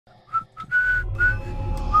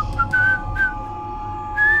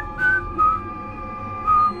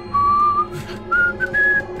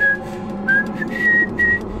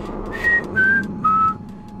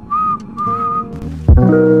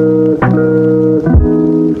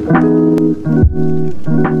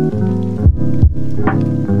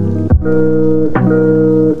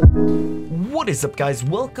What is up, guys?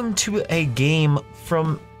 Welcome to a game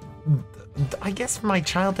from, I guess, my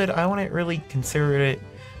childhood. I wouldn't really consider it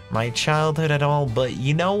my childhood at all, but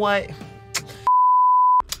you know what?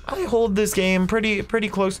 I hold this game pretty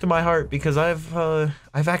close to my heart because I've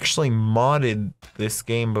actually modded this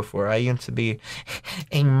game before. I used to be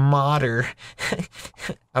a modder.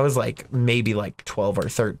 I was like maybe like 12 or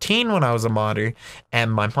 13 when I was a modder,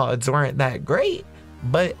 and my mods weren't that great.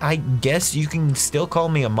 But I guess you can still call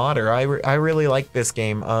me a modder. I really like this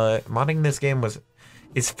game. Modding this game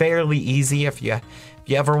is fairly easy. If you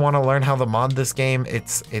ever want to learn how to mod this game,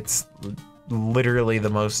 it's literally the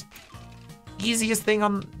most easiest thing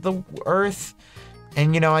on the earth.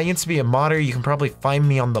 And you know, I used to be a modder. You can probably find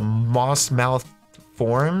me on the Moss Mouth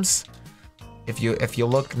forums. If you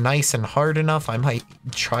look nice and hard enough, I might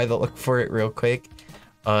try to look for it real quick.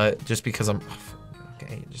 Just because I'm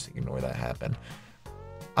okay. Just ignore that happen.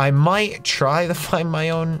 I might try to find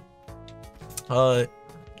my own,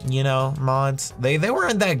 you know, mods. They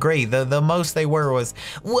weren't that great. The most they were was,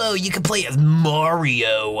 whoa, you can play as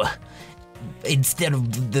Mario instead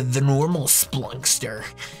of the normal Splunkster.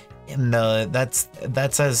 And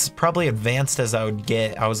that's as probably advanced as I would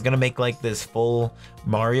get. I was gonna make like this full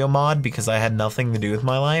Mario mod because I had nothing to do with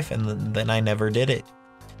my life, and then I never did it.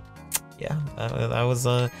 Yeah, that was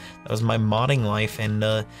my modding life in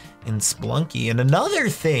Spelunky. And another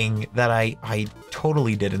thing that I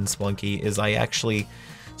totally did in Spelunky is I actually,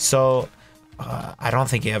 so I don't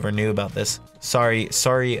think you ever knew about this. Sorry,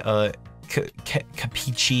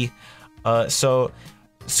 Capici. So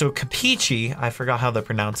Capici, I forgot how to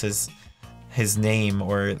pronounce his name,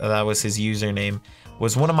 or that was his username,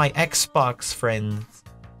 was one of my Xbox friends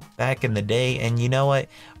back in the day. And you know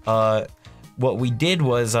what we did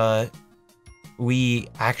was we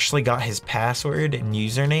actually got his password and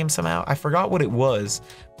username somehow. I forgot what it was,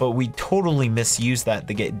 but we totally misused that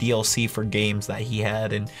to get DLC for games that he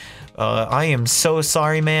had. And I am so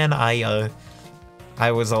sorry, man. I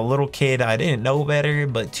was a little kid. I didn't know better,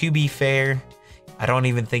 but to be fair, I don't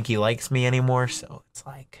even think he likes me anymore. So it's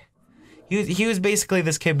like, he was basically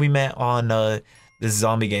this kid we met on this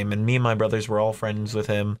zombie game, and me and my brothers were all friends with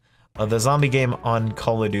him. The zombie game on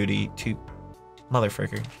Call of Duty 2.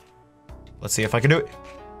 Motherfucker. Let's see if I can do it.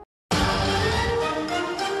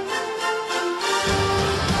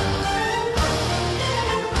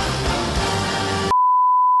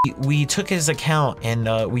 We took his account,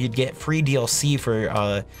 and we'd get free DLC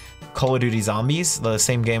for Call of Duty Zombies, the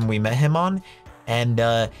same game we met him on. And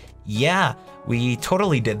yeah, we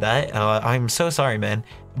totally did that. I'm so sorry, man.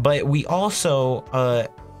 But we also,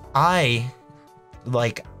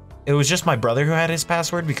 it was just my brother who had his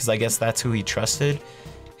password because I guess that's who he trusted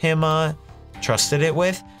it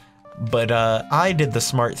with. But I did the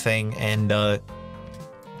smart thing and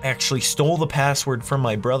actually stole the password from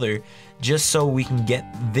my brother just so we can get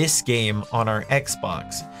this game on our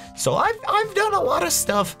Xbox. So I've done a lot of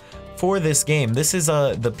stuff for this game. This is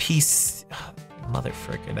the piece,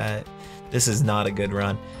 motherfucker, this is not a good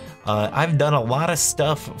run. I've done a lot of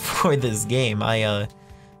stuff for this game. But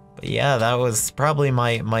yeah, that was probably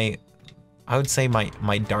my I would say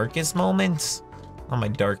my darkest moments. Not my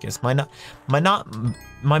darkest, my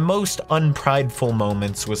most unprideful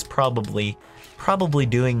moments was probably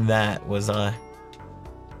doing that, was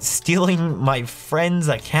stealing my friend's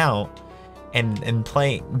account and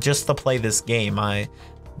playing just to play this game.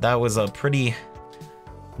 That was a pretty,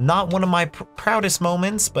 not one of my proudest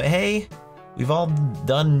moments, but hey, we've all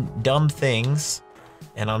done dumb things,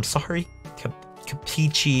 and I'm sorry,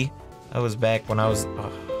 Capici. I was back when I was, I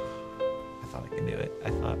thought I could do it. I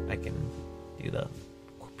thought I can do the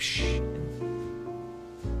whoosh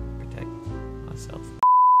and protect myself.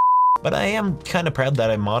 But I am kind of proud that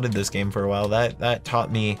I modded this game for a while. That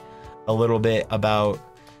taught me a little bit about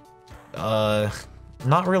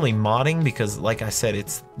not really modding, because like I said,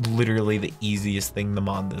 it's literally the easiest thing to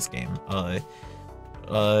mod this game. Oh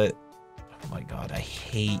my god, I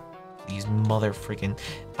hate these motherfreaking,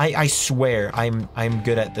 I swear I'm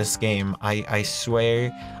good at this game. I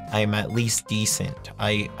swear I'm at least decent.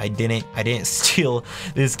 I didn't steal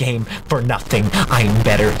this game for nothing. I'm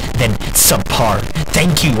better than subpar.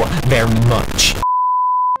 Thank you very much.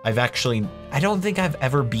 I don't think I've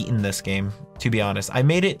ever beaten this game, to be honest. I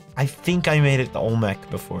think I made it to Olmec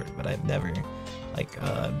before, but I've never like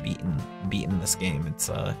beaten this game. It's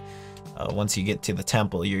once you get to the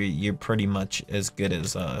temple, you're pretty much as good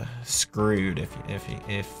as screwed if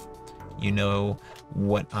you know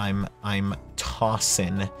what I'm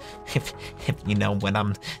tossing, if you know what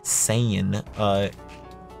I'm saying.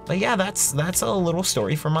 But yeah, that's a little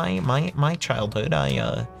story from my childhood.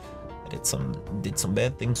 I did some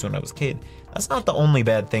bad things when I was a kid. That's not the only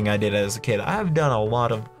bad thing I did as a kid. I've done a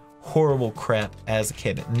lot of horrible crap as a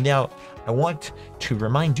kid. Now, I want to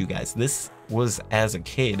remind you guys, this was as a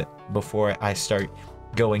kid before I start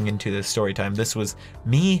going into the story time. This was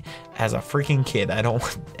me as a freaking kid. I don't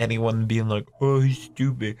want anyone being like, oh, he's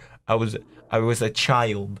stupid. I was a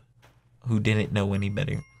child who didn't know any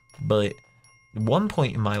better. But at one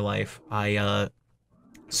point in my life,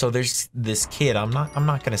 so there's this kid. I'm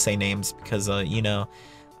not gonna say names because you know,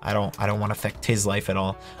 I don't want to affect his life at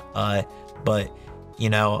all. But you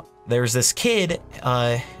know, there's this kid.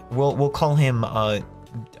 We'll call him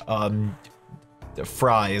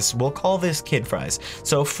Fries. We'll call this kid Fries.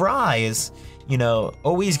 So Fries, you know,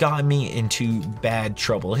 always got me into bad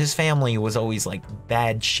trouble. His family was always like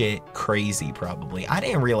bad shit, crazy probably. I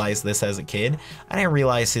didn't realize this as a kid. I didn't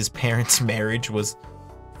realize his parents' marriage was,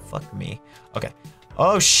 fuck me. Okay.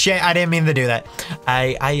 Oh shit, I didn't mean to do that.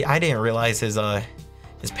 I didn't realize his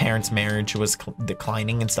parents' marriage was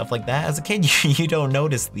declining and stuff like that. As a kid, you don't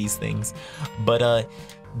notice these things. But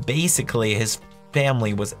basically his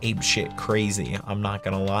family was apeshit crazy. I'm not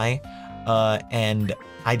gonna lie. And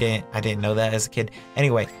I didn't know that as a kid.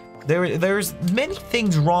 Anyway, there's many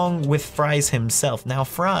things wrong with Fries himself. Now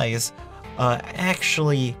Fries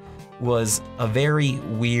actually was a very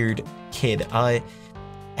weird kid.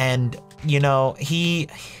 And you know,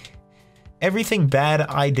 everything bad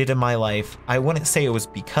I did in my life, I wouldn't say it was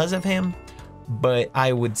because of him, but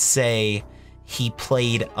I would say he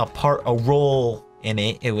played a role in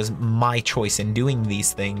it. It was my choice in doing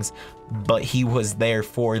these things, but he was there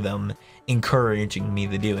for them, encouraging me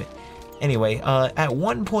to do it. Anyway, at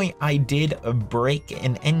one point I did break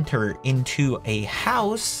and enter into a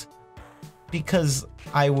house because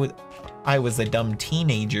I was a dumb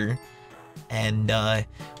teenager. And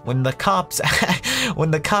when the cops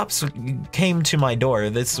came to my door,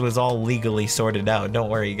 this was all legally sorted out. Don't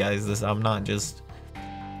worry, guys. I'm not just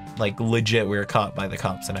like legit. We were caught by the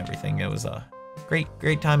cops and everything. It was a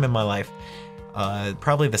great time in my life.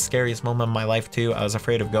 Probably the scariest moment of my life too. I was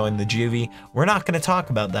afraid of going to juvie. We're not going to talk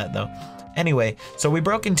about that though. Anyway, so we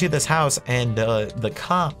broke into this house and the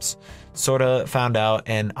cops sort of found out,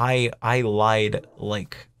 and I lied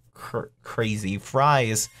like crazy.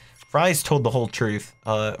 Fries told the whole truth.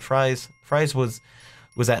 Fries was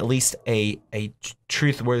at least a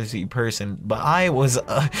truthworthy person, but I was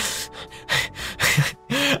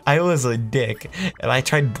a dick, and I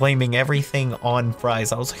tried blaming everything on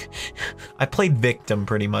Fries. I was like, I played victim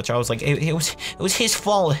pretty much. I was like, it was his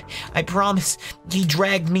fault. I promise. He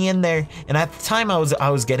dragged me in there, and at the time I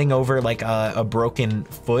was getting over like a broken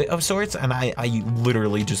foot of sorts, and I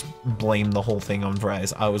literally just blamed the whole thing on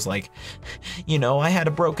Fries. I was like, you know, I had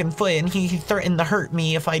a broken foot, and he threatened to hurt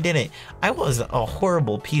me if I didn't. I was a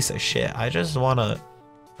horrible piece of shit. I just wanna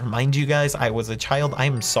remind you guys, I was a child.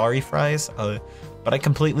 I'm sorry, Fries. But I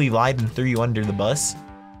completely lied and threw you under the bus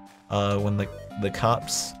when the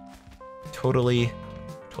cops totally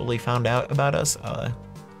found out about us.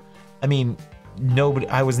 I mean, nobody.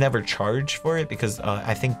 I was never charged for it because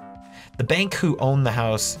I think the bank who owned the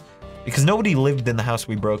house, because nobody lived in the house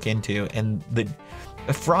we broke into, and the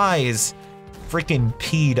Fries freaking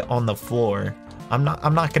peed on the floor. I'm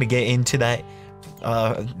not gonna get into that.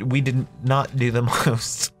 We did not do the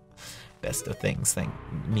most best of things, thank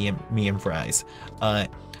me and Fries.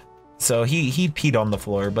 So he peed on the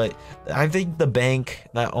floor, but I think the bank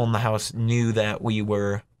that owned the house knew that we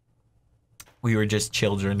were just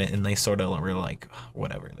children, and they sort of were like,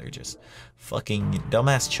 whatever, they're just fucking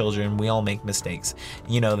dumbass children. We all make mistakes.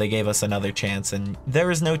 You know, they gave us another chance, and there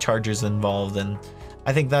was no charges involved, and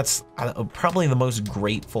I think that's probably the most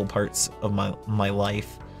grateful parts of my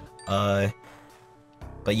life.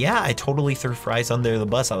 But yeah, I totally threw Fries under the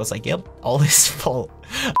bus. I was like, yep, all his fault.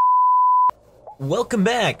 Welcome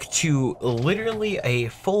back to literally a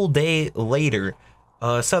full day later.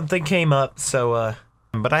 Something came up, so,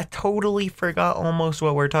 but I totally forgot almost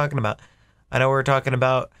what we're talking about. I know we're talking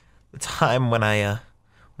about the time when I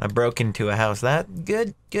broke into a house. That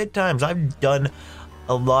good times. I've done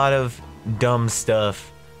a lot of dumb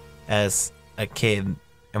stuff as a kid.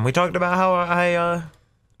 And we talked about how I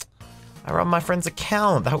robbed my friend's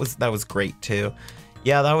account. That was great too.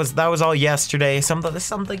 Yeah, that was all yesterday.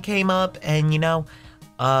 Something came up, and you know,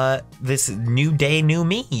 this new day, new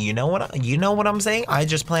me. You know what I'm saying? I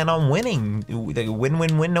just plan on winning.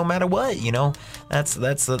 Win no matter what. You know, that's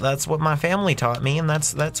what my family taught me, and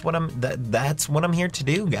that's what I'm here to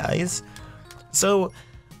do, guys. So,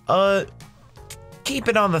 keep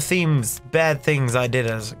it on the themes, bad things I did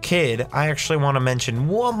as a kid. I actually want to mention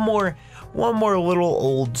one more one more little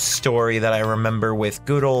old story that I remember with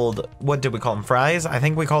good old, what did we call them? Fries? I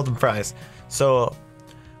think we called them Fries. So,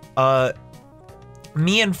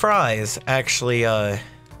 me and Fries actually,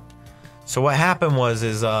 so what happened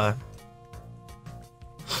was,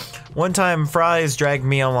 one time Fries dragged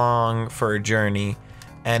me along for a journey,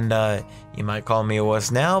 and, you might call me a wuss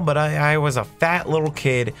now, but I was a fat little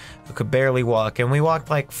kid who could barely walk, and we walked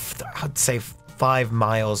like, I'd say 5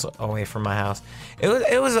 miles away from my house.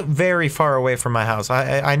 It was very far away from my house.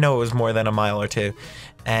 I know it was more than a mile or two.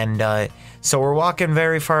 And so we're walking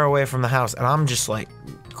very far away from the house, and I'm just like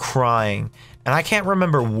crying. And I can't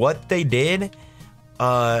remember what they did.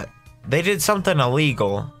 They did something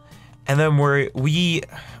illegal. And then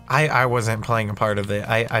I wasn't playing a part of it.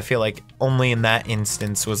 I feel like only in that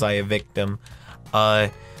instance was I a victim.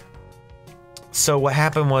 So what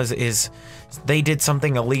happened is they did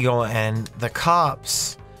something illegal, and the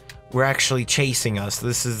cops were actually chasing us.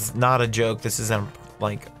 This is not a joke. This isn't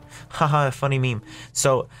like, haha, funny meme.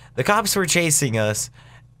 So the cops were chasing us,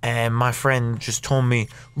 and my friend just told me,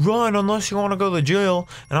 run unless you want to go to jail.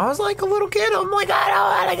 And I was like a little kid. I'm like, I don't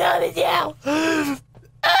want to go to jail.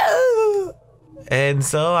 And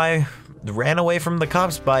so I ran away from the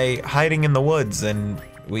cops by hiding in the woods, and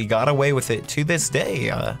we got away with it to this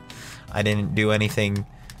day. I didn't do anything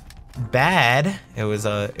bad. It was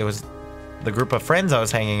the group of friends I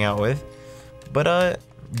was hanging out with. But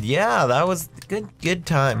yeah, that was good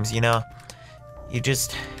times, you know.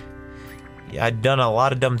 I'd done a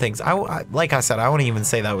lot of dumb things. Like I said, I wouldn't even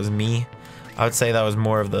say that was me. I would say that was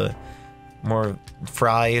more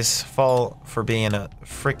Fry's fault for being a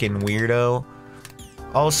freaking weirdo.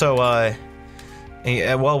 Also,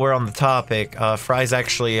 while we're on the topic, Fry's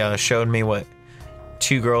actually showed me what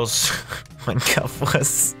 2 girls one cup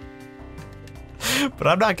was. But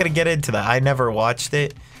I'm not gonna get into that. I never watched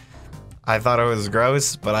it. I thought it was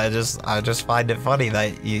gross, but I just find it funny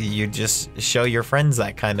that you just show your friends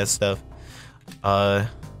that kind of stuff. And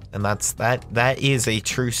that is a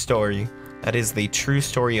true story. That is the true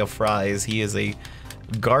story of Fries. He is a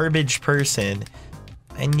garbage person.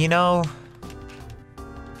 And you know,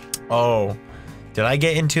 oh, did I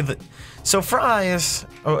get into the... So Fries,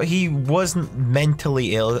 he wasn't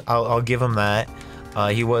mentally ill. I'll give him that.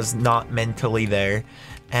 He was not mentally there.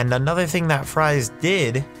 And another thing that Fries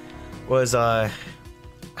did was, I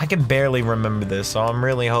can barely remember this, so I'm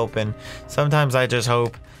really hoping. Sometimes I just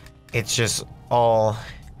hope it's just all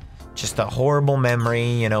just a horrible memory,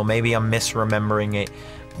 you know, maybe I'm misremembering it.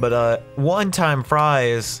 But one time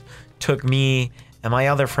Fries took me and my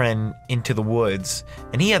other friend into the woods,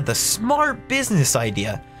 and he had the smart business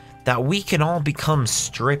idea that we can all become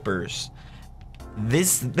strippers.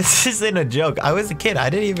 This isn't a joke. I was a kid. I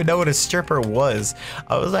didn't even know what a stripper was.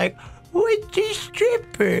 I was like, what's a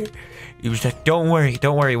stripper? He was like, don't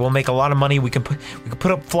worry. We'll make a lot of money. We can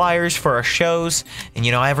put up flyers for our shows, and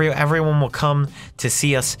you know, everyone will come to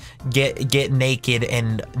see us get naked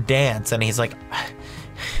and dance. And he's like,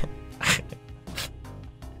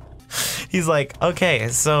 okay,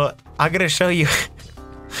 so I'm gonna show you.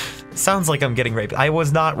 Sounds like I'm getting raped. I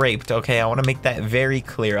was not raped, okay? I want to make that very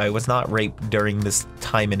clear. I was not raped during this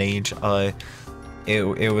time and age.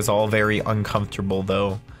 It was all very uncomfortable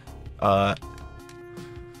though.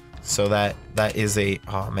 So that is a...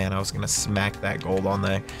 Oh man, I was gonna smack that gold on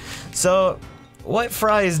there. So what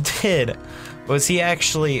Fries did was he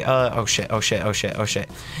actually... oh shit.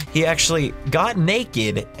 He actually got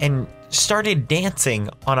naked and started dancing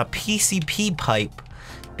on a PCP pipe,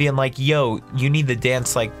 being like, yo, you need to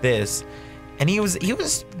dance like this. And he was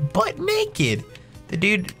butt naked. The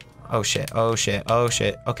dude... Oh shit.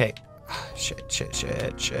 Okay.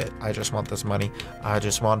 Shit. I just want this money. Oh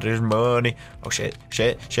shit,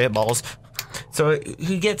 balls. So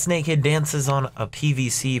he gets naked, dances on a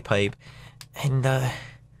PVC pipe, and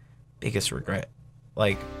biggest regret.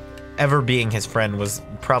 Like, ever being his friend was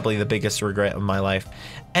probably the biggest regret of my life.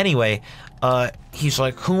 Anyway, he's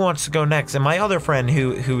like, who wants to go next? And my other friend,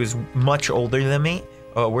 who is much older than me,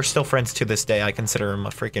 we're still friends to this day. I consider him a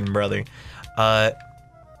freaking brother.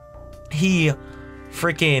 He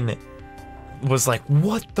freaking was like,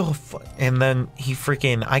 what the fuck? And then he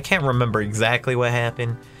freaking, I can't remember exactly what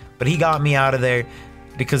happened, but he got me out of there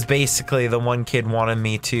because basically the one kid wanted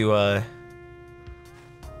me to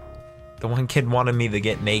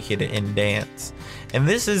get naked and dance. And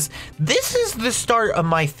this is the start of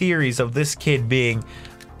my theories of this kid being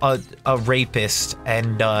a rapist,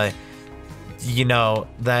 and you know,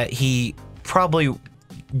 that he probably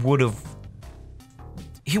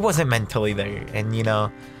he wasn't mentally there, and you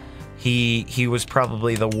know, he was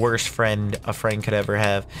probably the worst friend a friend could ever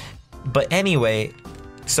have. But anyway,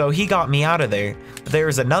 So he got me out of there. But there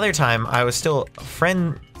was another time I was still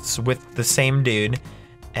friends with the same dude,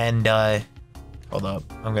 and hold up,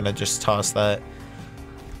 I'm gonna just toss that.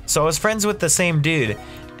 So I was friends with the same dude,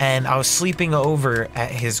 and I was sleeping over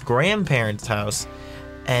at his grandparents' house,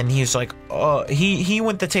 and he was like, oh, he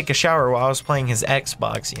went to take a shower while I was playing his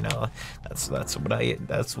Xbox, you know. That's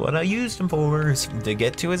what I used him for, is to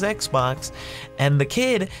get to his Xbox. And the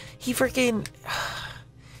kid, he freaking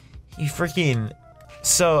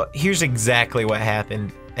so here's exactly what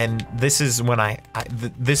happened. And this is when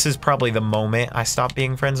this is probably the moment I stopped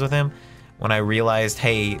being friends with him, when I realized,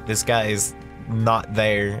 hey, this guy is not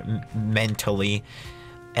there mentally.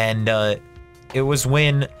 And it was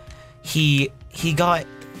when he got,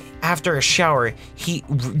 after a shower, he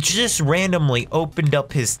just randomly opened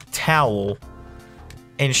up his towel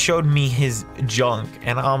and showed me his junk.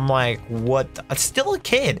 And I'm like, what? Still a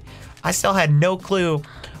kid. I still had no clue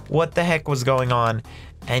what the heck was going on.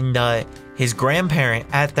 And his grandparent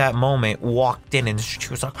at that moment walked in, and she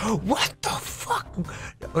was like, what the fuck?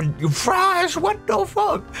 Fries, what the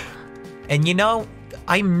fuck? And you know,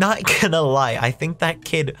 I'm not gonna lie, I think that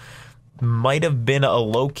kid might have been a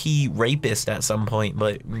low-key rapist at some point,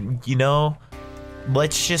 but you know,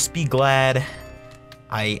 let's just be glad.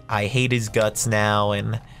 I hate his guts now,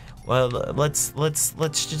 and well, let's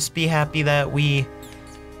just be happy that we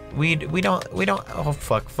don't, oh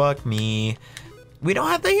fuck me, we don't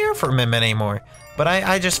have to hear from him anymore. But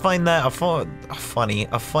I just find that a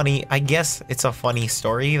funny, I guess it's a funny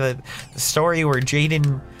story, the story where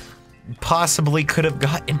Jaden possibly could have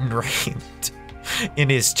gotten raped in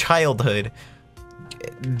his childhood.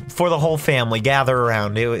 For the whole family, gather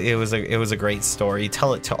around. It was a great story.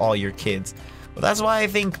 Tell it to all your kids. But that's why I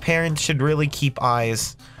think parents should really keep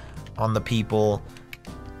eyes on the people,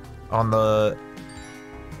 on the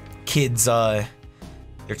kids their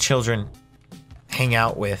children hang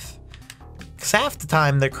out with. 'Cause half the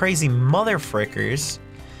time they're crazy motherfrickers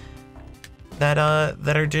that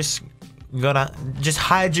are just gonna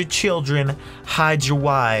hide your children, hide your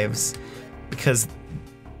wives, because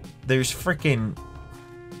there's freaking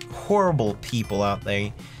horrible people out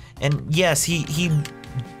there. And yes, he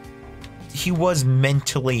was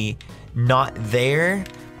mentally not there,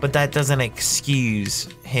 but that doesn't excuse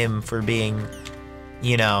him for being,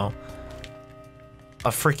 you know, a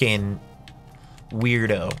freaking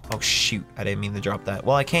weirdo. Oh shoot, I didn't mean to drop that.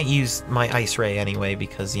 Well, I can't use my ice ray anyway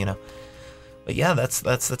because, you know. But yeah, that's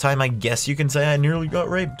the time I guess you can say I nearly got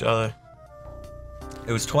raped. It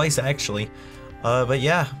was twice actually. But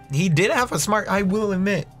yeah, he did have a smart, I will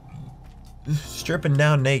admit, stripping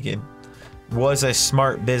down naked was a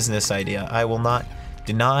smart business idea. I will not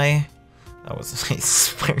deny that was a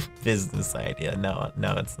smart business idea. No,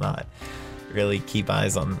 it's not. Really keep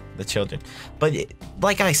eyes on the children. But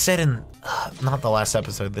like I said in not the last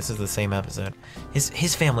episode, this is the same episode,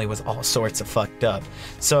 his family was all sorts of fucked up.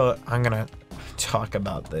 So I'm gonna talk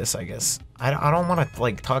about this, I guess. I don't want to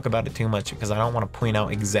like talk about it too much because I don't want to point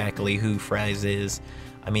out exactly who Fries is.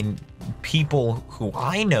 I mean, people who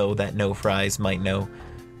I know that know Fries might know,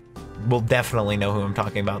 will definitely know who I'm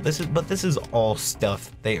talking about. This is all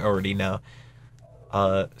stuff they already know.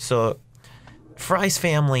 So Fry's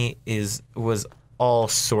family was all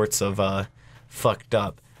sorts of fucked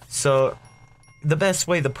up. So the best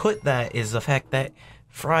way to put that is the fact that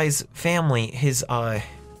Fry's family,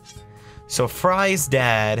 so Fry's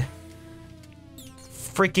dad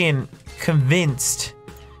freaking convinced.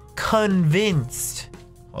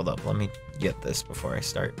 Hold up, let me get this before I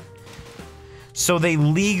start. So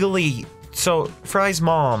so Fry's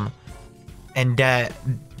mom and dad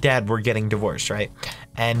were getting divorced, right?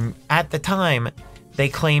 And at the time, they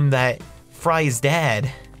claimed that Fry's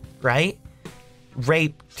dad, right,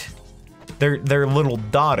 raped their little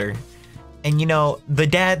daughter. And you know, the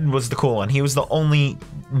dad was the cool one. He was the only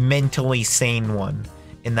mentally sane one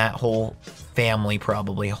in that whole family,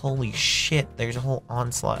 probably. Holy shit, there's a whole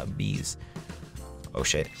onslaught of bees. Oh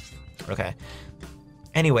shit. Okay.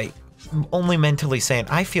 Anyway, only mentally sane.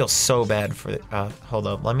 I feel so bad for hold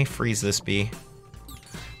up, let me freeze this bee.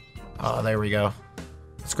 Oh, there we go.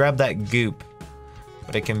 Let's grab that goop.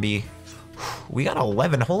 But it can be, we got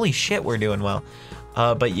 11. Holy shit, we're doing well.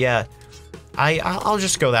 But yeah, I'll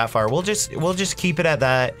just go that far. We'll just keep it at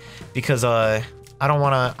that because I don't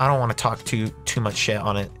wanna talk too much shit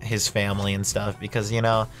on it, his family and stuff, because you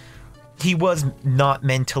know, he was not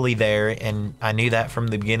mentally there, and I knew that from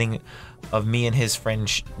the beginning of me and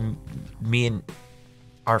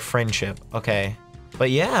our friendship. Okay.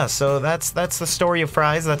 But yeah, so that's the story of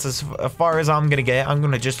Fries. That's as far as I'm gonna get. I'm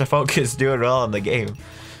gonna just focus doing it all in the game.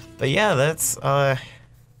 But yeah, that's I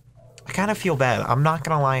kind of feel bad. I'm not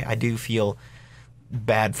gonna lie, I do feel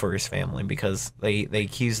bad for his family because they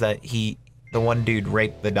accuse that the one dude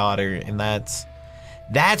raped the daughter, and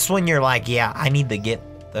that's when you're like, yeah, I need to get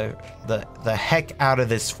the heck out of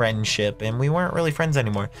this friendship, and we weren't really friends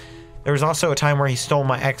anymore. There was also a time where he stole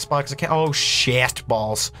my Xbox account. Oh shit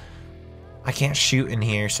balls. I can't shoot in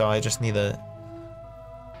here, so I just need to...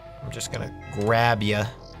 I'm just gonna grab ya.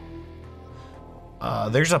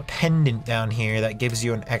 There's a pendant down here that gives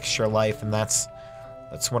you an extra life, and that's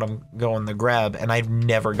what I'm going to grab, and I've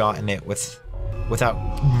never gotten it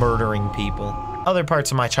without murdering people. Other parts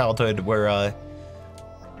of my childhood were,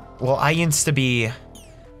 well, I used to be...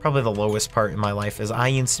 Probably the lowest part in my life is I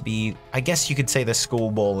used to be, I guess you could say, the school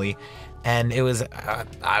bully. And it was,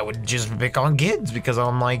 I would just pick on kids because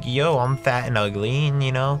I'm like, yo, I'm fat and ugly, and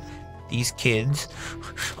you know, these kids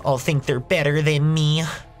all think they're better than me.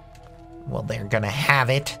 Well, they're gonna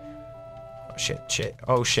have it. Oh shit,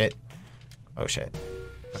 oh shit, oh shit.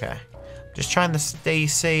 Okay, just trying to stay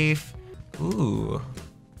safe. Ooh.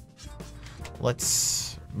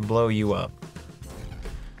 Let's blow you up.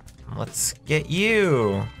 Let's get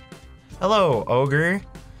you. Hello, ogre.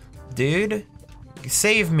 Dude,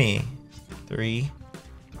 save me. 3.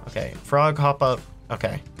 Okay, frog, hop up.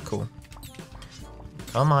 Okay, cool.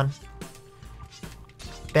 Come on.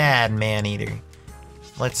 Bad man-eater.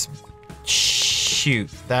 Let's shoot.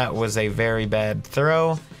 That was a very bad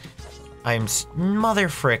throw. I'm mother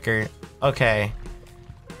fricker. Okay.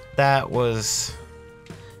 That was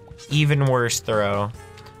even worse throw.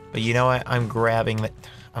 But you know what? I'm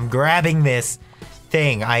grabbing this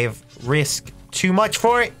thing. I have risked too much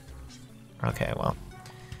for it. Okay, well.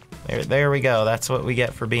 There we go. That's what we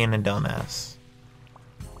get for being a dumbass.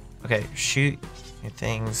 Okay, shoot your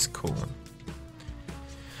things. Cool.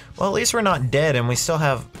 Well, at least we're not dead, and we still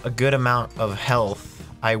have a good amount of health.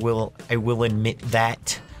 I will admit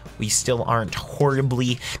that. We still aren't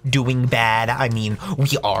horribly doing bad. I mean,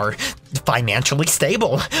 we are financially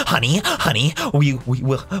stable, honey. We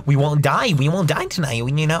won't die. We won't die tonight,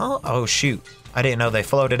 you know? Oh shoot! I didn't know they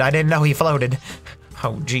floated. I didn't know he floated.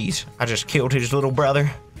 Oh jeez, I just killed his little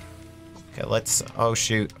brother. Okay, let's. Oh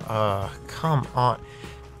shoot! Come on!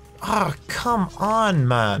 Come on,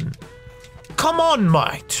 man! Come on,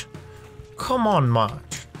 mate! Come on,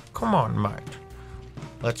 mate! Come on, mate!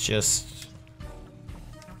 Let's just.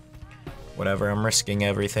 Whatever, I'm risking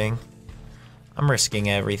everything. I'm risking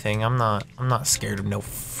everything. I'm not scared of no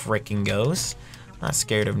freaking ghosts. I'm not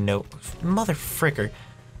scared of no mother fricker.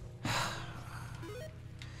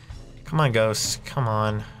 Come on, ghosts. Come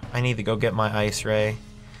on. I need to go get my ice ray.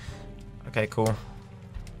 Okay, cool.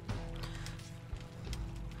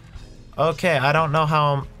 Okay, I don't know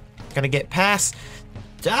how I'm gonna get past.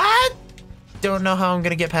 I don't know how I'm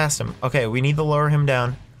gonna get past him. Okay, we need to lower him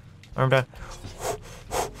down. Lower him down.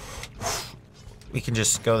 We can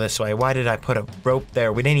just go this way. Why did I put a rope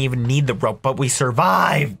there? We didn't even need the rope, but we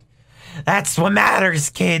survived. That's what matters,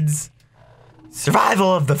 kids.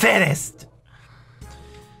 Survival of the fittest.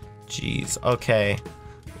 Jeez, okay.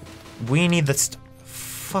 We need the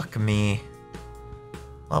fuck me.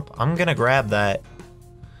 Well, I'm gonna grab that.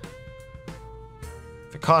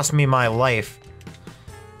 If it cost me my life.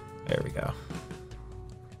 There we go.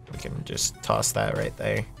 We can just toss that right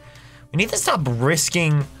there. We need to stop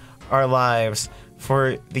risking our lives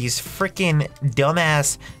for these freaking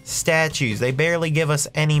dumbass statues. They barely give us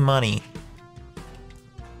any money.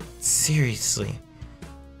 Seriously.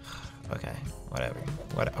 Okay, whatever.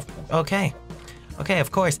 Okay,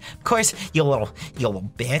 of course, you little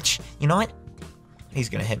bitch. You know what? He's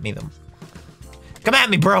gonna hit me. Come at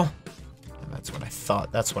me, bro. And that's what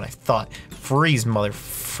I thought. Freeze, mother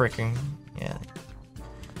fricking. Yeah.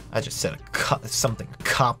 I just said something a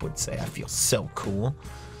cop would say. I feel so cool.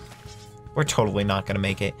 We're totally not gonna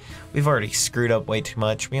make it. We've already screwed up way too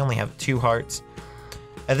much. We only have 2 hearts.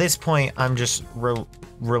 At this point, I'm just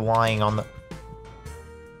relying on the...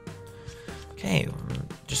 Okay, I'm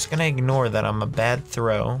just gonna ignore that I'm a bad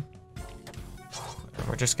throw. And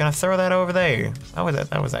we're just gonna throw that over there.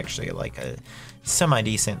 That was actually like a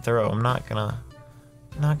semi-decent throw. I'm not gonna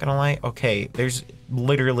lie. Okay, there's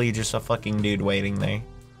literally just a fucking dude waiting there.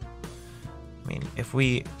 I mean, if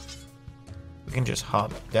we can just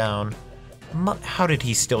hop down. How did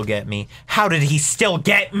he still get me? How did he still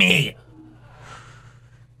get me?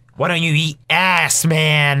 Why don't you eat ass,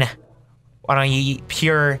 man? Why don't you eat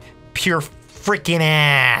pure freaking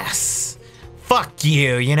ass? Fuck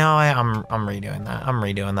you. You know what? I'm redoing that. I'm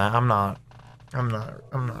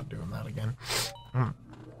not doing that again.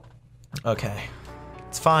 Okay.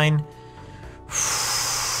 It's fine.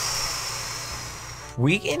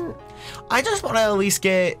 We can... I just want to at least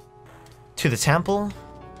get to the temple.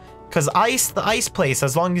 Because the ice place,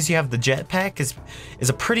 as long as you have the jetpack, is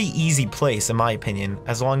a pretty easy place, in my opinion.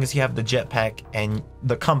 As long as you have the jetpack and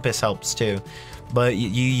the compass helps too. But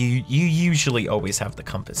you usually always have the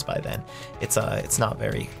compass by then. It's not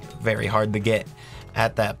very hard to get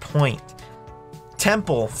at that point.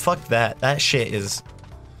 Temple, fuck that. That shit is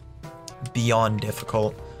beyond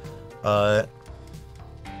difficult. But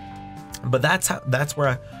that's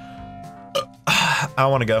where I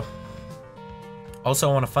want to go. Also,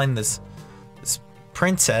 I want to find this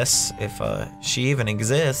princess, if she even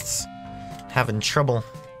exists. Having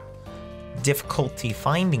difficulty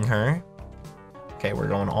finding her. Okay, we're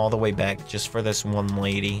going all the way back just for this one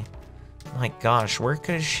lady. My gosh, where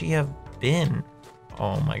could she have been?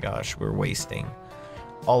 Oh my gosh, we're wasting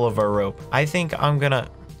all of our rope. I think I'm gonna...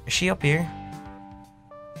 Is she up here?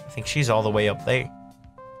 I think she's all the way up there.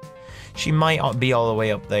 She might be all the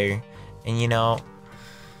way up there. And you know...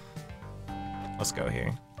 Let's go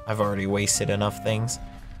here. I've already wasted enough things.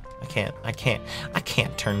 I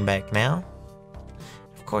can't turn back now.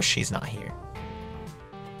 Of course she's not here.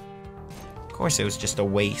 Of course it was just a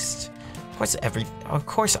waste. Of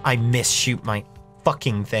course I misshoot my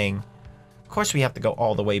fucking thing. Of course we have to go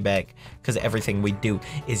all the way back because everything we do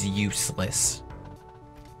is useless.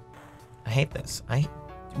 I hate this.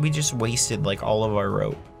 We just wasted like all of our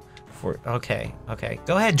rope for... Okay.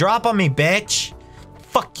 Go ahead, drop on me, bitch.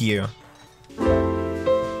 Fuck you.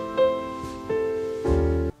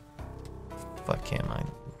 Fuck him. I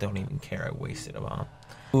don't even care. I wasted a bomb.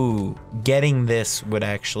 Ooh, getting this would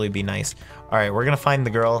actually be nice. All right, we're gonna find the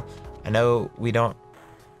girl. I know we don't...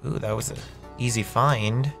 Ooh, that was an easy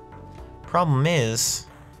find. Problem is...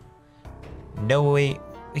 No way...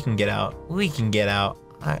 We can get out.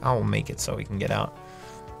 I will make it so we can get out.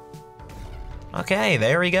 Okay,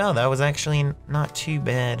 there we go. That was actually not too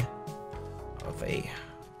bad of a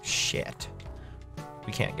shit.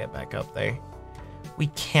 We can't get back up there. We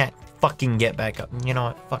can't fucking get back up. You know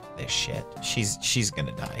what? Fuck this shit. She's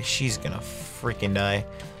gonna die. She's gonna freaking die.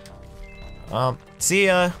 See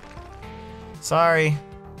ya. Sorry.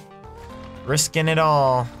 Risking it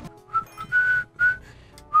all.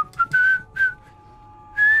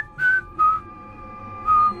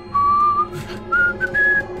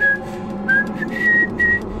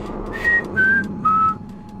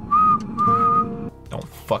 Don't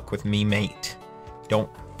fuck with me, mate. Don't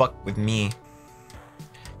fuck with me.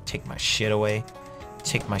 Take my shit away.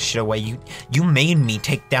 Take my shit away. You made me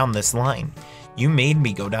take down this line. You made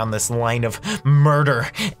me go down this line of murder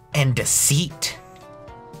and deceit.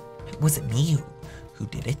 It wasn't me who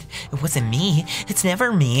did it. It wasn't me. It's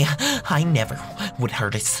never me. I never would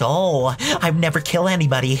hurt a soul. I'd never kill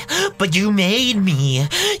anybody. But you made me.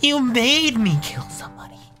 You made me kill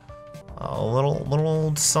somebody. A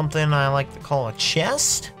little something I like to call a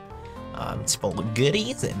chest. It's full of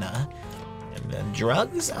goodies and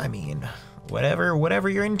drugs. I mean, whatever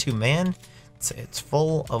you're into, man. It's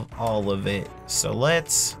full of all of it. So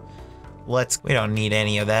let's we don't need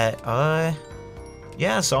any of that.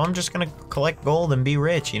 Yeah, so I'm just gonna collect gold and be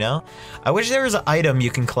rich, you know? I wish there was an item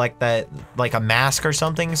you can collect that, like a mask or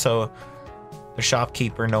something, so the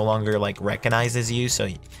shopkeeper no longer like recognizes you, so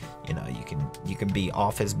you know you can be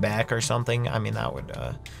off his back or something. I mean, that would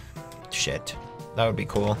shit. That would be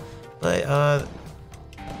cool. But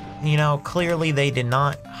you know, clearly they did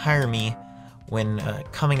not hire me when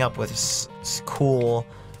coming up with cool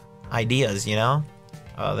ideas, you know?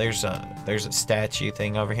 There's a statue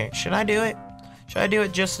thing over here. Should I do it? Should I do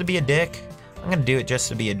it just to be a dick? I'm gonna do it just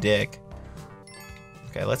to be a dick.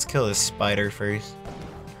 Okay, let's kill this spider first.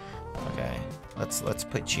 Okay, let's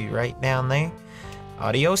put you right down there.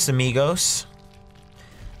 Adios, amigos.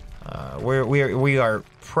 We are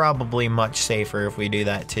probably much safer if we do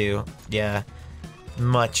that too. Yeah,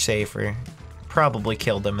 much safer. Probably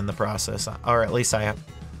killed them in the process, or at least I am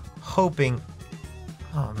hoping.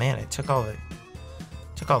 Oh man, it took all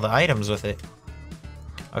the items with it.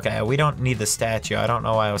 Okay, we don't need the statue. I don't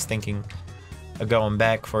know why I was thinking of going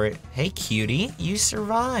back for it. Hey cutie, you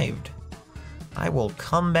survived. I will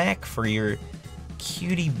come back for your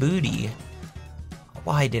cutie booty.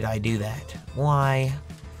 Why did I do that? Why?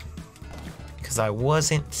 Because I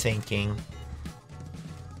wasn't thinking.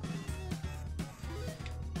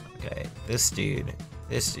 Okay, this dude.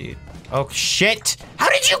 Oh shit! How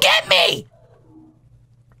did you get me?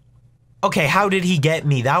 Okay, how did he get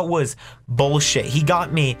me? That was bullshit. He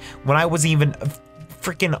got me when I wasn't even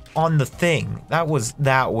freaking on the thing. That was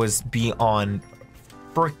beyond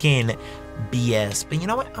freaking BS. But you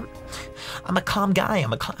know what? I'm a calm guy.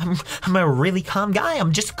 I'm a really calm guy.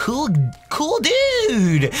 I'm just cool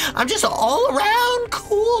dude. I'm just all around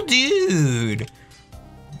cool dude.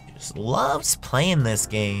 Just loves playing this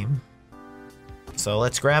game. So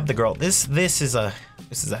let's grab the girl. This is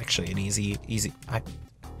actually an easy. I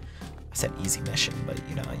said easy mission, but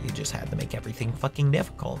you know, you just had to make everything fucking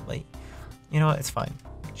difficult. But you know what? It's fine.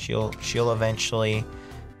 She'll eventually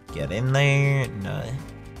get in there and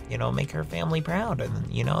you know, make her family proud,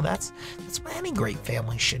 and you know, that's what any great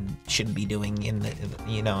family should be doing in the,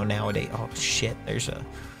 you know, nowadays. Oh shit, there's a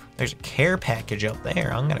care package up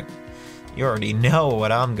there. You already know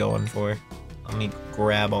what I'm going for. Let me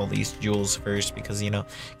grab all these jewels first, because, you know,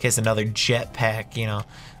 in case another jetpack, you know,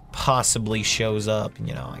 possibly shows up,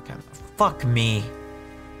 you know, I kind of, fuck me.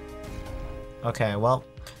 Okay, well,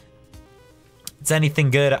 if it's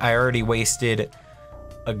anything good, I already wasted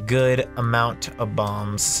a good amount of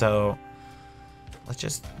bombs, so let's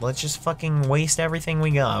just fucking waste everything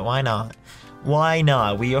we got. Why not? Why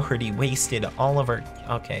not? We already wasted all of our...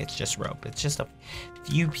 Okay, it's just rope. It's just a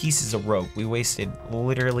few pieces of rope. We wasted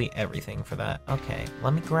literally everything for that. Okay,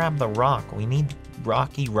 let me grab the rock. We need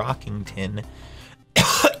Rocky Rockington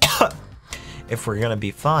if we're gonna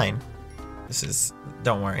be fine. This is...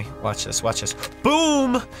 Don't worry. Watch this. Watch this.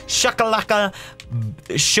 Boom! Shakalaka!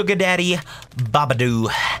 Sugar Daddy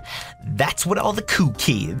Babadoo. That's what all the cool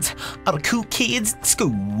kids at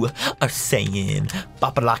school are saying.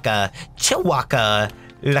 Babalaka, Chihuahua,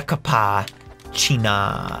 Lakapa,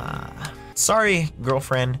 China. Sorry,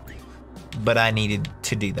 girlfriend, but I needed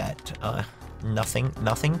to do that.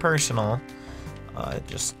 Nothing personal.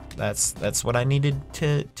 Just that's what I needed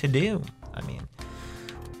to do. I mean,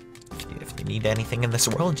 if you need anything in this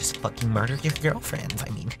world, just fucking murder your girlfriends. I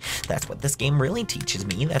mean, that's what this game really teaches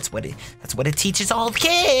me. That's what it teaches all the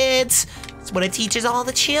kids. That's what it teaches all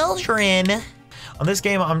the children. On this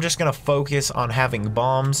game, I'm just gonna focus on having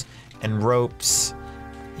bombs and ropes,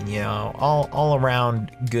 and, you know, all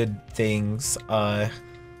around good things.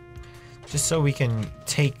 Just so we can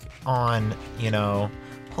take on, you know,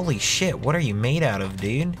 holy shit, what are you made out of,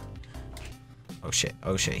 dude? Oh shit,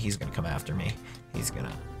 he's gonna come after me. He's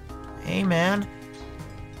gonna... Hey man.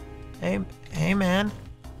 Hey man.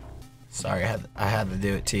 Sorry, I had to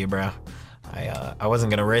do it to you, bro. I wasn't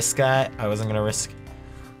gonna risk that. I wasn't gonna risk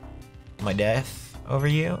my death over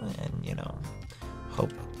you, and you know,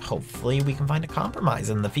 hopefully we can find a compromise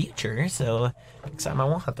in the future. So next time I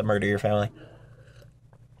won't have to murder your family.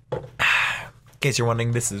 In case you're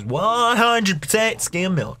wondering, this is 100%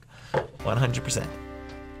 skim milk. 100%.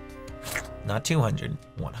 Not 200.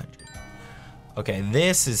 100. Okay,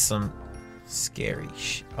 this is some scary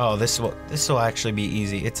oh, this will actually be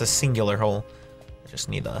easy. It's a singular hole. I just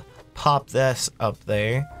need to pop this up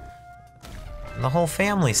there. And the whole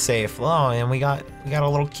family's safe. Oh, and we got a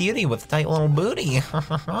little cutie with a tight little booty.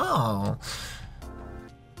 Oh.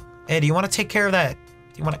 Hey, do you want to take care of that?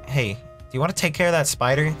 Do you want to take care of that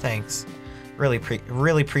spider? Thanks.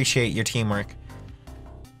 Really appreciate your teamwork.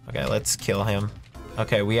 Okay, let's kill him.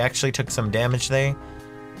 Okay, we actually took some damage there,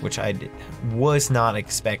 which I was not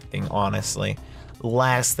expecting, honestly.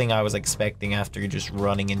 Last thing I was expecting after just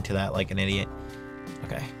running into that like an idiot.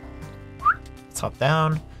 Okay. Let's hop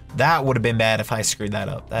down. That would have been bad if I screwed that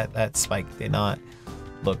up. That spike did not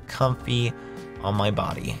look comfy on my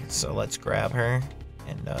body. So let's grab her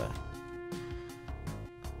and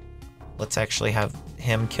let's actually have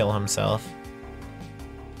him kill himself.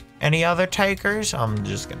 Any other takers? I'm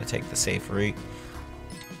just gonna take the safe route.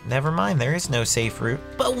 Never mind, there is no safe route,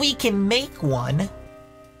 but we can make one.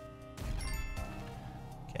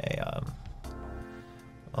 Okay,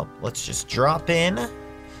 well, let's just drop in.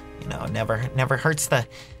 You know, never hurts to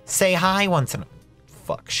say hi once in a...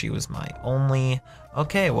 Fuck, she was my only...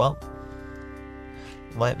 Okay, well,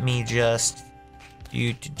 let me just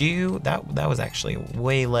do that was actually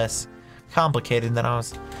way less complicated than I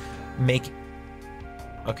was making.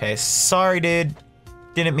 Okay, sorry, dude.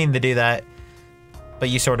 Didn't mean to do that. But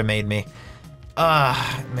you sort of made me.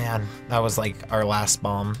 Man, that was like our last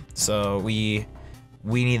bomb. So we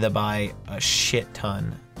need to buy a shit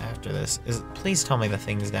ton after this. Please tell me the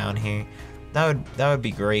thing's down here. That would be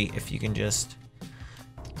great if you can just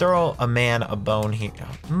throw a man a bone here.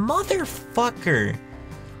 Motherfucker!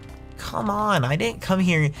 Come on, I didn't come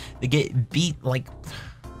here to get beat. Like,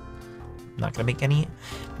 I'm not gonna make any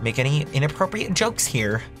inappropriate jokes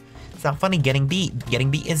here. It's not funny getting beat. Getting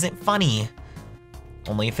beat isn't funny.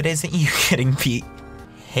 Only if it isn't you getting beat.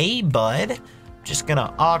 Hey, bud. Just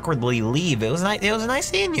gonna awkwardly leave. It was nice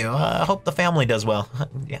seeing you. I hope the family does well.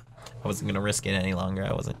 Yeah, I wasn't gonna risk it any longer.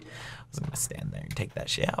 I wasn't gonna stand there and take that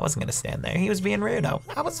shit. I wasn't gonna stand there. He was being rude. I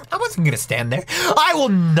wasn't gonna stand there. I will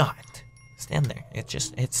not stand there.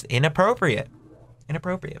 It's inappropriate.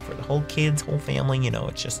 inappropriate for the whole kids, whole family. You know,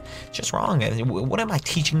 it's just wrong. What am I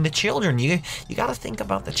teaching the children? You gotta think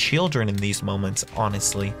about the children in these moments,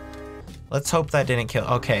 honestly. Let's hope that didn't kill.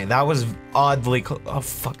 Okay, that was oddly close. Oh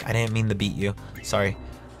fuck, I didn't mean to beat you. Sorry,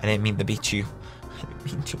 I didn't mean to beat you. I didn't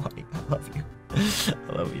mean to, honey. I love you. I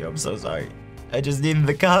love you, I'm so sorry. I just needed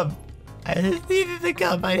the cup. I just needed the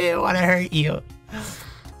cup, I didn't want to hurt you.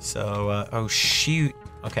 So, oh shoot.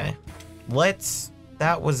 Okay,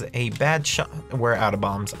 that was a bad shot. We're out of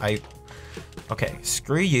bombs. Okay,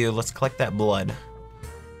 screw you, let's collect that blood.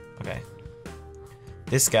 Okay.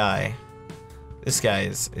 This guy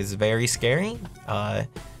is very scary. I'm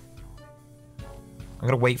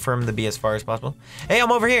gonna wait for him to be as far as possible. Hey,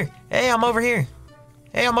 I'm over here. Hey, I'm over here.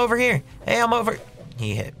 Hey, I'm over here. Hey, I'm over.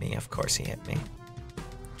 He hit me. Of course he hit me.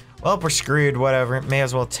 Well, we're screwed. Whatever. May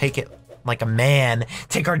as well take it like a man.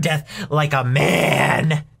 Take our death like a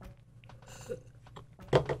man.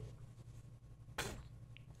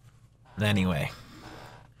 Anyway.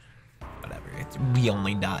 Whatever. We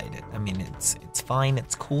only died. I mean, it's fine.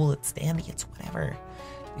 It's cool. It's dandy. It's whatever.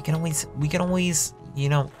 We can always, you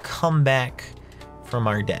know, come back from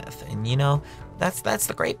our death. And you know, that's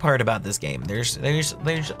the great part about this game.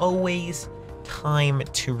 There's always time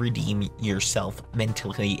to redeem yourself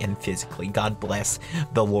mentally and physically. God bless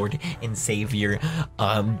the Lord and Savior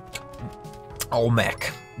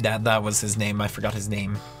Olmec. That was his name. I forgot his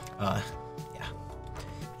name.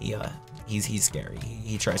 Yeah. He's scary.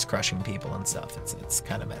 He tries crushing people and stuff. It's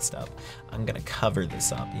kind of messed up. I'm gonna cover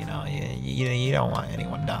this up, you know. You don't want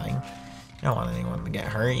anyone dying. You don't want anyone to get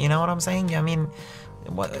hurt, you know what I'm saying? I mean,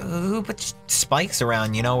 who puts spikes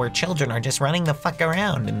around, you know, where children are just running the fuck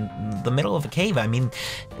around in the middle of a cave? I mean,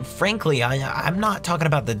 frankly, I'm not talking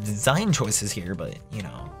about the design choices here, but, you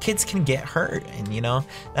know, kids can get hurt, and, you know,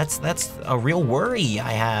 that's a real worry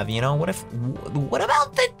I have, you know. What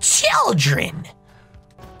about the children?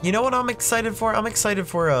 You know what I'm excited for? I'm excited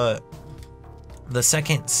for the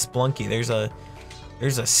second Spelunky.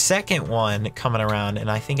 There's a second one coming around, and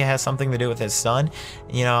I think it has something to do with his son.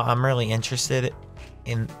 You know, I'm really interested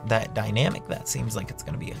in that dynamic. That seems like it's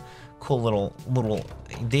gonna be a cool little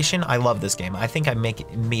addition. I love this game. I think I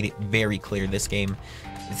made it very clear this game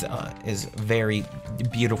is very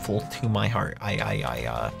beautiful to my heart.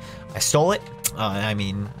 I stole it. I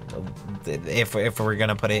mean, if we're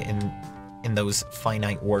gonna put it in those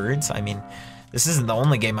finite words, I mean, this isn't the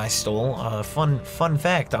only game I stole. Fun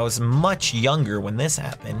fact, I was much younger when this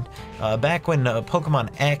happened. Back when Pokemon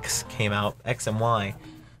X came out, X and Y.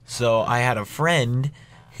 So I had a friend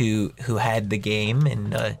who had the game,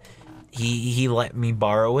 and he let me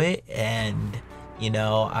borrow it, and you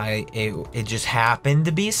know, it just happened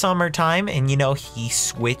to be summertime, and you know, he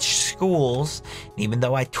switched schools. Even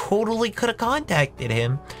though I totally could have contacted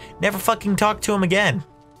him, never fucking talked to him again.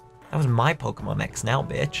 That was my Pokemon X now,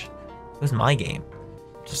 bitch. It was my game.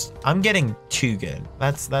 I'm getting too good.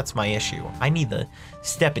 That's my issue. I need to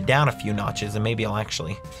step it down a few notches, and maybe I'll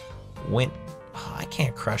actually win. Oh, I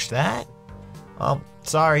can't crush that. Oh,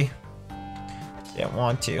 sorry. Didn't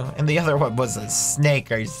want to. And the other one was a snake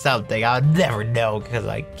or something. I'll never know because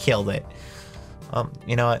I killed it.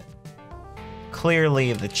 You know what?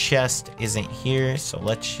 Clearly the chest isn't here, so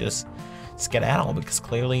let's just skedaddle because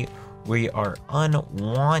clearly we are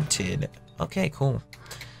unwanted. Okay, cool.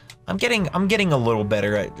 I'm getting a little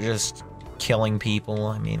better at just killing people.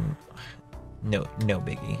 I mean, no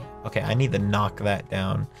biggie. Okay, I need to knock that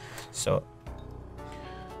down. So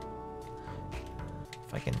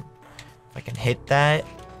if I can hit that,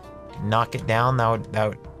 knock it down, that would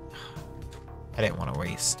I didn't want to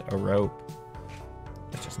waste a rope.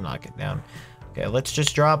 Let's just knock it down. Okay, let's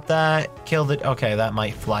just drop that. Killed it. Okay, that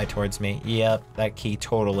might fly towards me. Yep, that key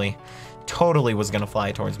totally was gonna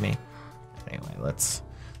fly towards me. Anyway, let's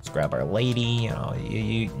grab our lady. You know,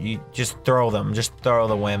 you just throw them. Just throw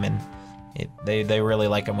the women. They really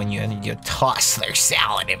like it when you toss their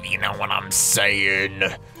salad, if you know what I'm saying.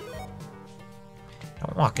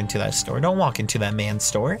 Don't walk into that store. Don't walk into that man's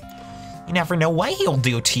store. You never know what he'll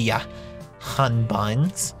do to ya, hun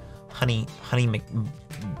buns, honey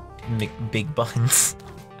Big buns.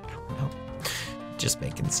 I don't know. Just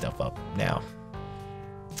making stuff up now.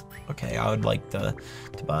 Okay, I would like to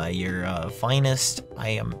buy your finest. I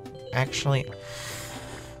am actually.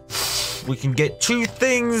 We can get 2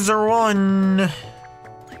 things or 1.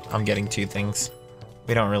 I'm getting 2 things.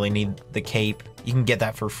 We don't really need the cape. You can get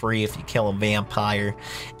that for free if you kill a vampire.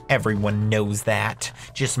 Everyone knows that.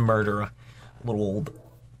 Just murder a little old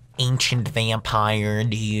ancient vampire,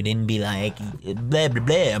 dude, and be like, blah, blah,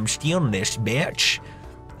 blah, I'm stealing this, bitch.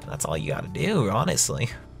 That's all you gotta do, honestly.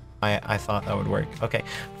 I thought that would work. Okay,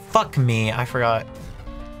 fuck me, I forgot.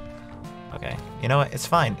 Okay, you know what? It's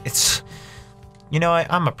fine. It's... You know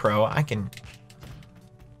what? I'm a pro. I can...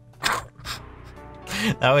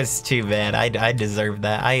 That was too bad. I deserved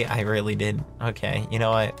that. I really did. Okay, you know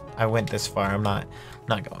what? I went this far. I'm not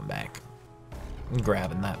going back. I'm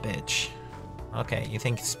grabbing that bitch. Okay, you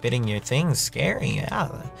think spitting your thing's scary? Yeah.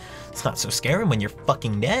 It's not so scary when you're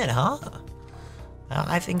fucking dead, huh?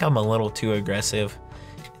 I think I'm a little too aggressive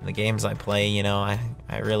in the games I play, you know.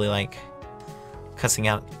 I really like cussing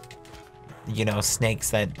out, you know, snakes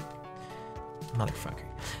that... Motherfucker.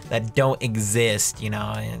 That don't exist, you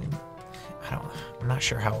know, and... I'm not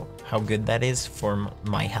sure how good that is for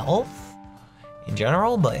my health in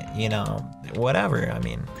general, but, you know, whatever. I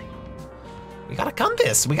mean, we got a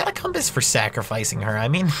compass. We got a compass for sacrificing her. I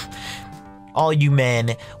mean, all you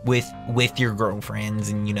men with your girlfriends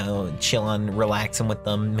and, you know, chilling, relaxing with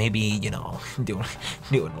them, maybe, you know, doing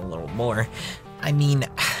a little more. I mean,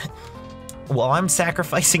 well, I'm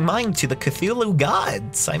sacrificing mine to the Cthulhu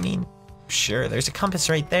gods. I mean, sure, there's a compass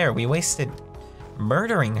right there. We wasted...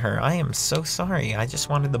 murdering her. I am so sorry. I just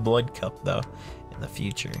wanted the blood cup though in the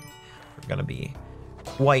future. We're gonna be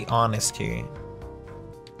quite honest here.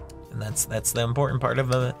 And that's the important part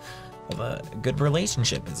of a good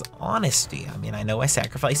relationship is honesty. I mean, I know I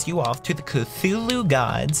sacrificed you off to the Cthulhu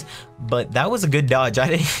gods, but that was a good dodge. I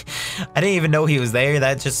didn't even know he was there.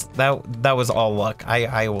 That was all luck.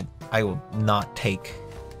 I will not take,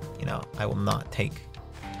 you know, I will not take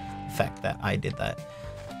the fact that I did that.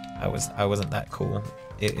 I wasn't that cool.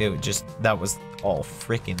 It just, that was all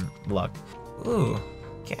freaking luck. Ooh,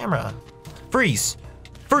 camera. Freeze!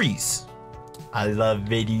 Freeze! I love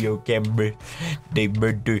video camera. They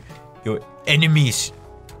murder your enemies.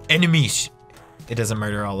 Enemies! It doesn't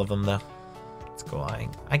murder all of them though. Let's go.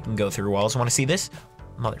 I can go through walls. Want to see this?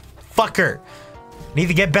 Motherfucker! Need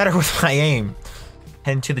to get better with my aim.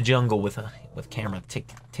 Head into the jungle with camera.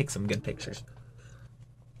 Take some good pictures.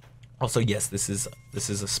 Also, yes, this is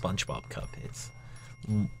a SpongeBob cup. It's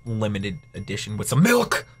limited edition with some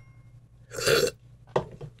milk.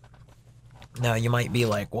 Now you might be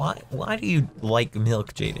like, why do you like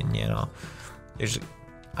milk, Jaden? You know,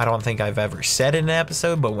 I don't think I've ever said in an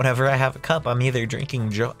episode, but whenever I have a cup, I'm either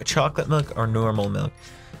drinking chocolate milk or normal milk.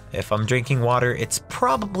 If I'm drinking water, it's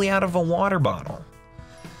probably out of a water bottle.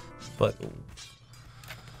 But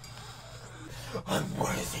I'm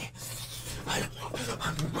worthy.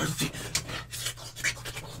 I'm worthy.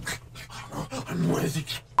 I'm worthy.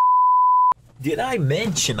 Did I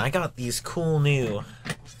mention I got these cool new,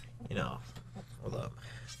 you know, hold up,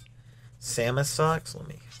 Samus socks? Let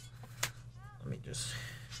me just,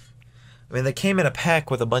 I mean, they came in a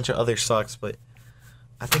pack with a bunch of other socks, but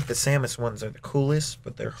I think the Samus ones are the coolest,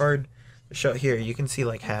 but they're hard to show. Here, you can see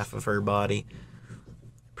like half of her body.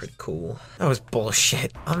 Pretty cool. That was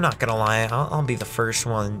bullshit. I'm not gonna lie. I'll be the first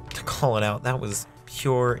one to call it out. That was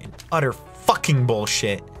pure and utter fucking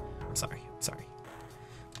bullshit. I'm sorry.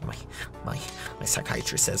 My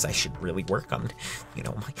psychiatrist says I should really work on, you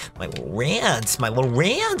know, my little rants, my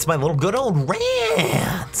little good old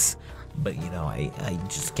rants. But you know, I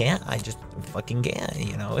just can't. I just fucking can't.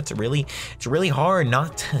 You know, it's really hard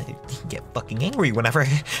not to get fucking angry whenever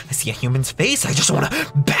I see a human's face. I just want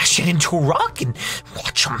to bash it into a rock and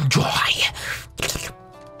watch them die.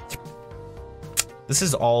 This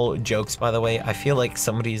is all jokes, by the way. I feel like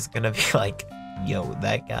somebody's gonna be like, yo,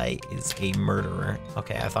 that guy is a murderer.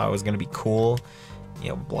 Okay, I thought it was gonna be cool, you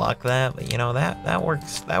know, block that, but you know, that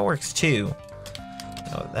works too.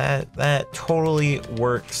 Oh, that totally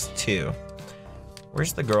works too.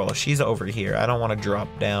 Where's the girl? She's over here. I don't want to drop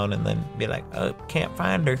down and then be like, oh, can't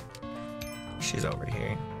find her. She's over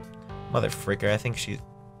here. Motherfricker, I think she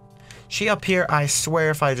up here. I swear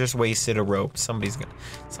if I just wasted a rope, somebody's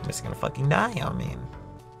gonna fucking die. I mean,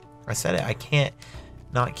 I said it. I can't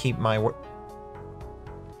not keep my word.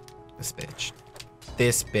 This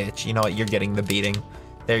bitch. You know what? You're getting the beating.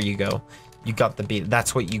 There you go. You got the beat.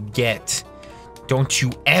 That's what you get. Don't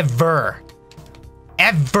you ever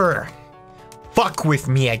fuck with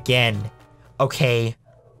me again, okay?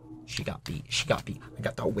 She got beat. I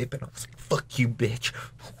got the whip and I was like, fuck you, bitch.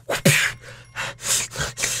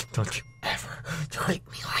 Don't you ever treat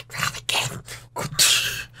me like that again.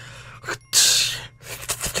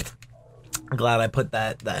 I'm glad I put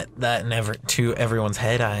that to everyone's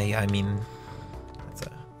head. I mean,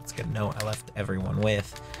 that's a good note I left everyone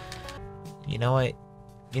with. You know what?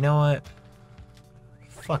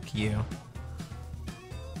 Fuck you.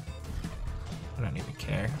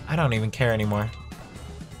 I don't even care anymore.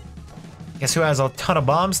 Guess who has a ton of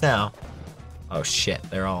bombs now? Oh shit,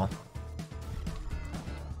 they're all...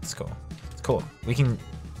 It's cool. We can...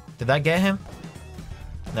 Did that get him?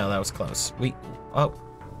 No, that was close. Oh.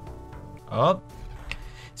 Oh.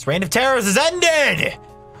 His reign of terrors has ended!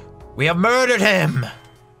 We have murdered him!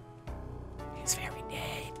 He's very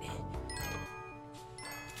dead.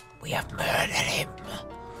 We have murdered him.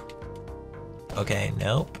 Okay,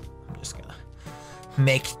 nope. I'm just gonna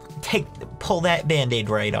pull that band-aid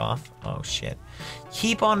right off. Oh shit.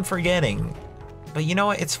 Keep on forgetting. But you know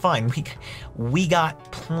what? It's fine. We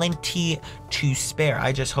got plenty to spare.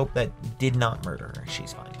 I just hope that did not murder her.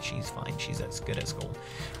 She's fine. She's fine. She's as good as gold.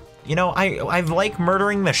 You know, I like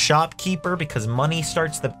murdering the shopkeeper because money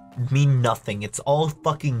starts to mean nothing. It's all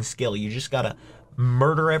fucking skill. You just gotta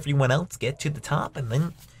murder everyone else, get to the top, and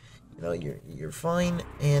then you know you're fine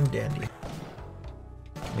and dandy.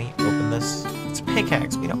 Can we open this? It's a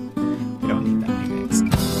pickaxe. We don't need that pickaxe.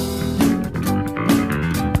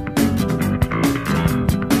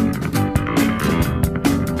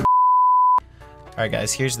 Alright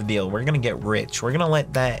guys, here's the deal. We're gonna get rich. We're gonna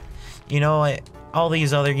let that, you know what, all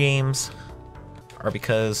these other games are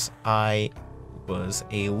because I was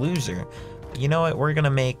a loser. You know what, we're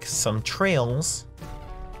gonna make some trails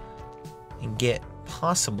and get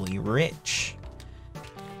possibly rich.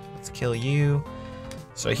 Let's kill you.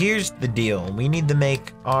 So here's the deal. We need to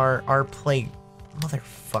make our play,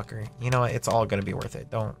 motherfucker. You know what, it's all gonna be worth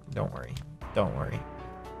it. Don't worry. Don't worry.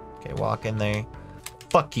 Okay, walk in there.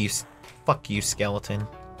 Fuck you, skeleton.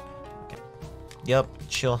 Okay. Yep,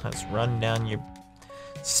 chill has run down your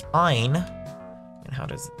spine. And how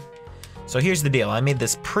does it? So here's the deal. I made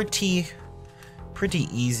this pretty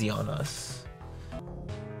easy on us.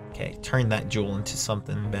 Okay, turn that jewel into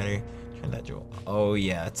something better. Turn that jewel. Oh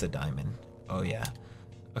yeah, it's a diamond. Oh yeah.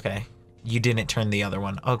 Okay. You didn't turn the other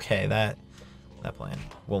one. Okay, that plan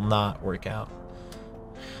will not work out.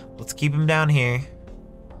 Let's keep him down here,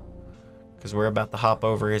 because we're about to hop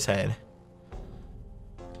over his head.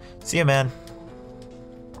 See ya, man.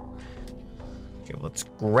 Okay, let's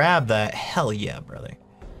grab that. Hell yeah, brother.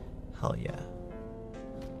 Hell yeah.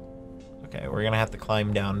 Okay, we're gonna have to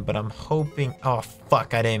climb down, but I'm hoping... Oh,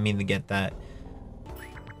 fuck, I didn't mean to get that.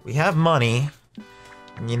 We have money.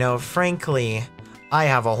 And, you know, frankly, I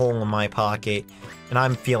have a hole in my pocket, and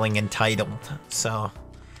I'm feeling entitled. So,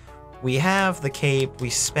 we have the cape.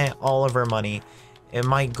 We spent all of our money. And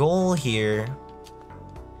my goal here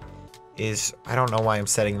is, I don't know why I'm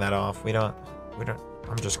setting that off. We don't,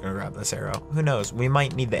 I'm just gonna grab this arrow. Who knows? We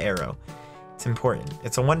might need the arrow. It's important.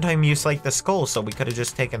 It's a one-time use like the skull, so we could have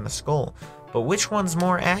just taken the skull. But which one's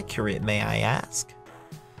more accurate, may I ask?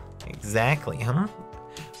 Exactly, huh?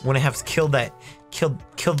 Wouldn't have killed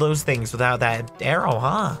those things without that arrow,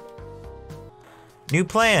 huh? New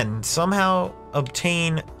plan. Somehow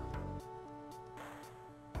obtain...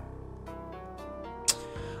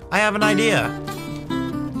 I have an idea.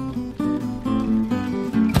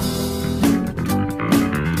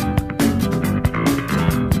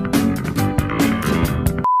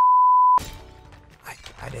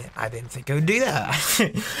 I didn't think I would do that.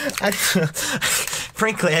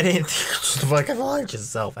 Frankly, I didn't think it would fucking launch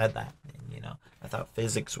itself at that. And, you know, I thought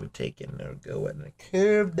physics would take it and it would go and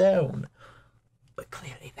curve down. But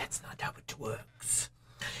clearly, that's not how it works.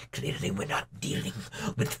 Clearly, we're not dealing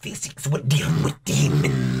with physics, we're dealing with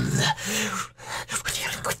demons. We're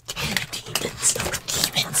dealing with demons,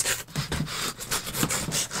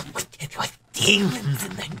 with demons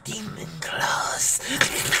and their demon claws.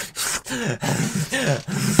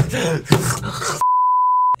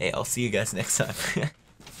 Hey, I'll see you guys next time.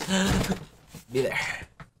 Be there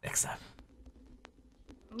next time.